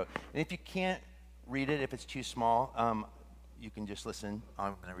once wrote. And if you can't read it, if it's too small, you can just listen.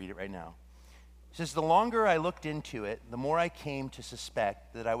 I'm going to read it right now. He says, the longer I looked into it, the more I came to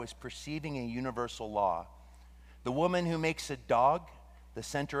suspect that I was perceiving a universal law. The woman who makes a dog the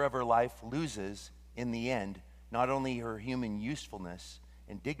center of her life loses, in the end, not only her human usefulness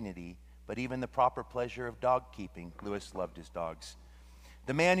and dignity, but even the proper pleasure of dog keeping. Lewis loved his dogs.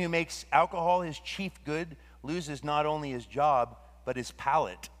 The man who makes alcohol his chief good loses not only his job, but his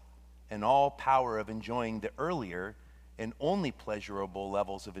palate and all power of enjoying the earlier and only pleasurable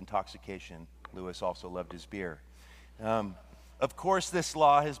levels of intoxication. Lewis also loved his beer. Of course, this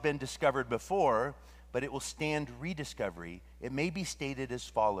law has been discovered before, but it will stand rediscovery. It may be stated as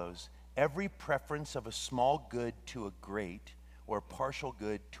follows: every preference of a small good to a great, or partial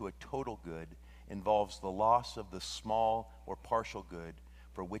good to a total good, involves the loss of the small or partial good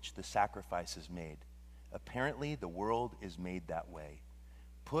for which the sacrifice is made. Apparently, the world is made that way.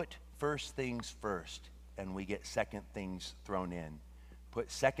 Put first things first, and we get second things thrown in.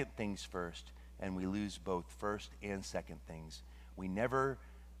 Put second things first, and we lose both first and second things. We never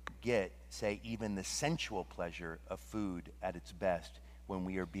get, say, even the sensual pleasure of food at its best when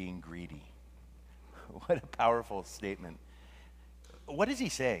we are being greedy. What a powerful statement. What is he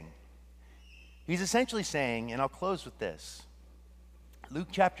saying? He's essentially saying, and I'll close with this. Luke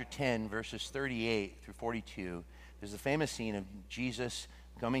chapter 10, verses 38 through 42, there's a famous scene of Jesus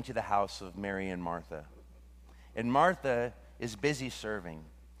coming to the house of Mary and Martha. And Martha is busy serving,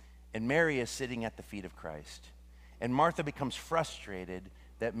 and Mary is sitting at the feet of Christ. And Martha becomes frustrated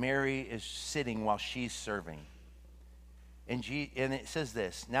that Mary is sitting while she's serving. And it says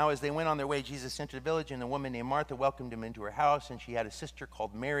this: now as they went on their way, Jesus entered the village, and a woman named Martha welcomed him into her house. And she had a sister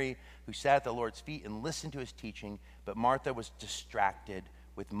called Mary who sat at the Lord's feet and listened to his teaching. But Martha was distracted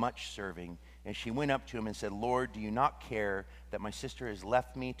with much serving. And she went up to him and said, Lord, do you not care that my sister has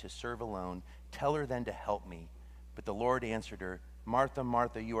left me to serve alone? Tell her then to help me. But the Lord answered her, Martha,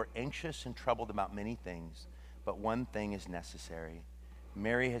 Martha, you are anxious and troubled about many things, but one thing is necessary.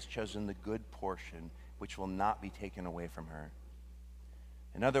 Mary has chosen the good portion, which will not be taken away from her.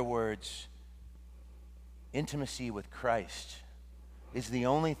 In other words, intimacy with Christ is the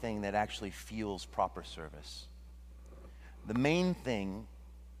only thing that actually fuels proper service. The main thing,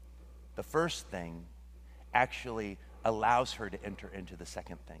 the first thing, actually allows her to enter into the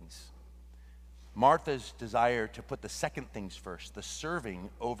second things. Martha's desire to put the second things first, the serving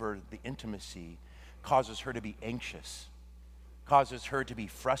over the intimacy, causes her to be anxious, causes her to be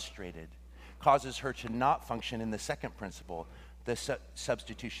frustrated, causes her to not function in the second principle, the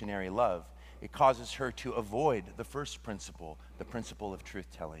substitutionary love. It causes her to avoid the first principle, the principle of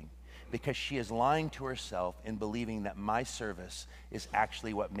truth-telling, because she is lying to herself in believing that my service is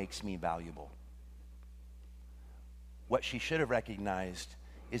actually what makes me valuable. What she should have recognized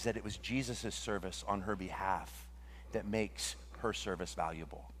is that it was Jesus' service on her behalf that makes her service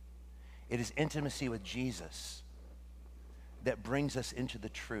valuable. It is intimacy with Jesus that brings us into the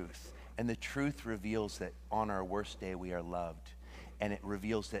truth, and the truth reveals that on our worst day we are loved, and it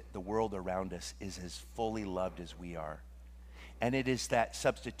reveals that the world around us is as fully loved as we are. And it is that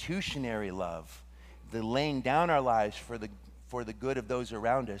substitutionary love, the laying down our lives for the good of those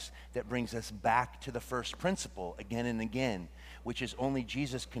around us, that brings us back to the first principle again and again, which is only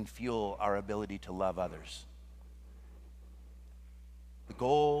Jesus can fuel our ability to love others. The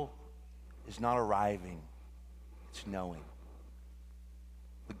goal is not arriving, it's knowing.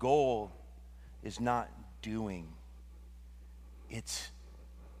 The goal is not doing, it's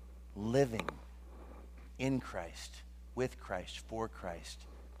living in Christ, with Christ,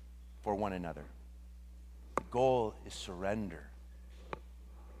 for one another. The goal is surrender,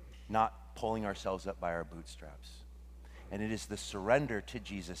 not pulling ourselves up by our bootstraps. And it is the surrender to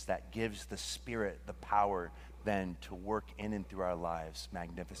Jesus that gives the Spirit the power then to work in and through our lives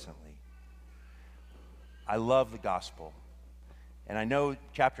magnificently. I love the gospel. And I know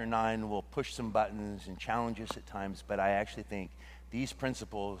chapter 9 will push some buttons and challenge us at times, but I actually think these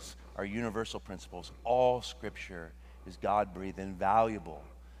principles are universal principles. All Scripture is God-breathed and valuable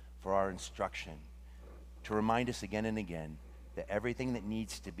for our instruction, to remind us again and again that everything that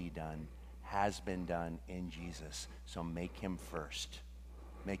needs to be done has been done in Jesus. So make him first.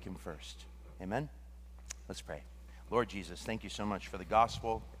 Make him first. Amen? Let's pray. Lord Jesus, thank you so much for the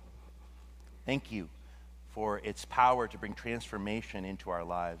gospel. Thank you for its power to bring transformation into our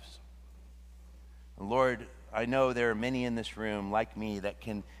lives. And Lord, I know there are many in this room like me that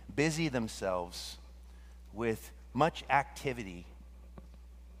can busy themselves with much activity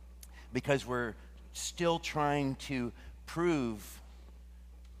because we're still trying to prove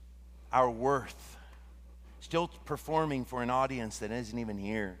our worth, still performing for an audience that isn't even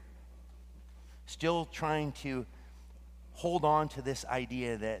here, still trying to hold on to this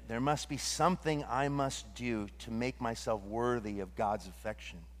idea that there must be something I must do to make myself worthy of God's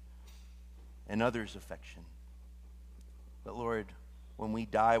affection and others' affection. But Lord, when we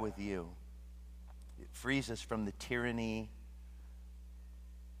die with you, it frees us from the tyranny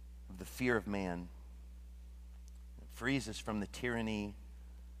of the fear of man. It frees us from the tyranny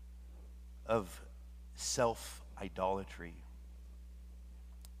of self-idolatry.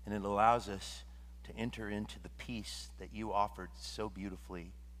 And it allows us to enter into the peace that you offered so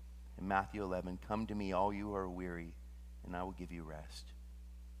beautifully in Matthew 11. Come to me, all you who are weary, and I will give you rest.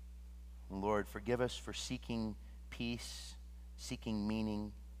 And Lord, forgive us for seeking peace, seeking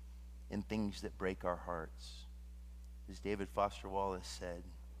meaning in things that break our hearts. As David Foster Wallace said,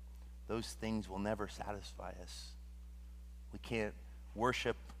 those things will never satisfy us. We can't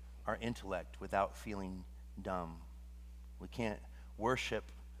worship our intellect without feeling dumb. We can't worship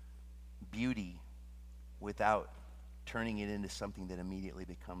beauty without turning it into something that immediately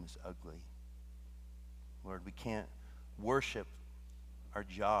becomes ugly. Lord, we can't worship our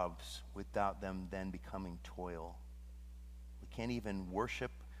jobs without them then becoming toil. We can't even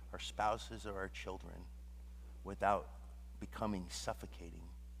worship our spouses or our children without becoming suffocating.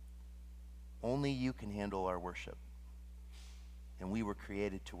 Only you can handle our worship. And we were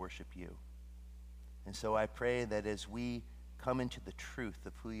created to worship you. And so I pray that as we come into the truth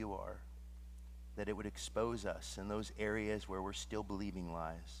of who you are, that it would expose us in those areas where we're still believing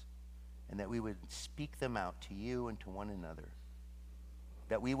lies, and that we would speak them out to you and to one another.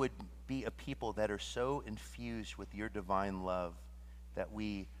 That we would be a people that are so infused with your divine love that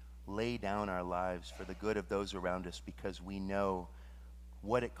we lay down our lives for the good of those around us because we know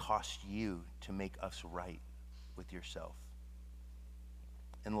what it cost you to make us right with yourself.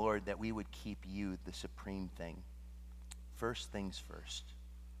 And Lord, that we would keep you the supreme thing. First things first.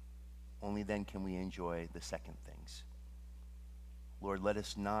 Only then can we enjoy the second things. Lord, let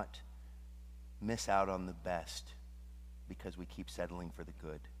us not miss out on the best because we keep settling for the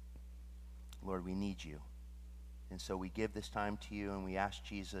good. Lord, we need you. And so we give this time to you, and we ask,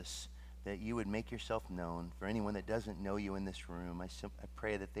 Jesus, that you would make yourself known. For anyone that doesn't know you in this room, I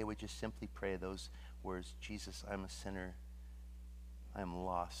pray that they would just simply pray those words, Jesus, I'm a sinner. I am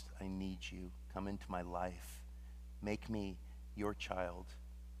lost. I need you. Come into my life. Make me your child.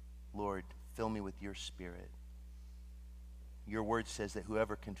 Lord, fill me with your Spirit. Your word says that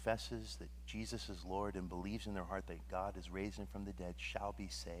whoever confesses that Jesus is Lord and believes in their heart that God has raised him from the dead shall be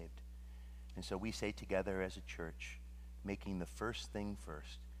saved. And so we say together as a church, making the first thing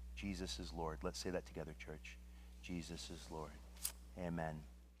first, Jesus is Lord. Let's say that together, church. Jesus is Lord. Amen.